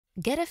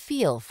Get a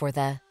feel for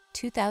the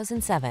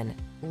 2007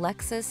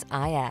 Lexus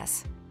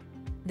IS.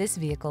 This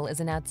vehicle is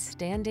an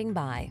outstanding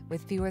buy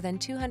with fewer than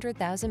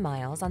 200,000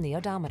 miles on the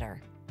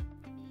odometer.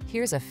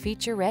 Here's a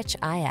feature-rich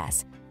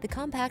IS, the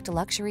compact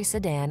luxury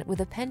sedan with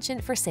a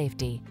penchant for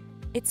safety.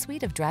 Its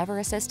suite of driver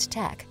assist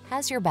tech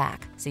has your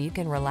back so you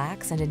can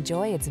relax and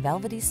enjoy its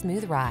velvety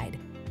smooth ride.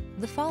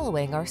 The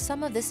following are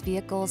some of this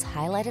vehicle's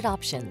highlighted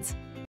options: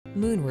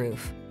 moonroof,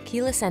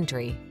 keyless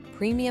entry,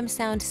 premium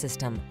sound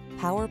system,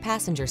 power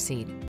passenger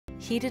seat,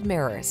 heated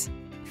mirrors,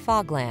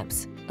 fog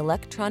lamps,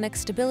 electronic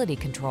stability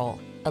control,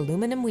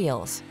 aluminum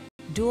wheels,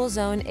 dual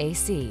zone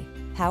AC,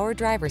 power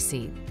driver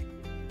seat.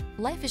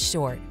 Life is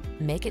short,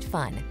 make it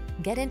fun.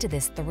 Get into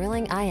this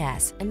thrilling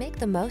IS and make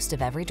the most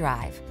of every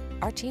drive.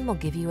 Our team will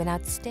give you an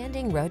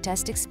outstanding road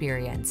test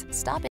experience. Stop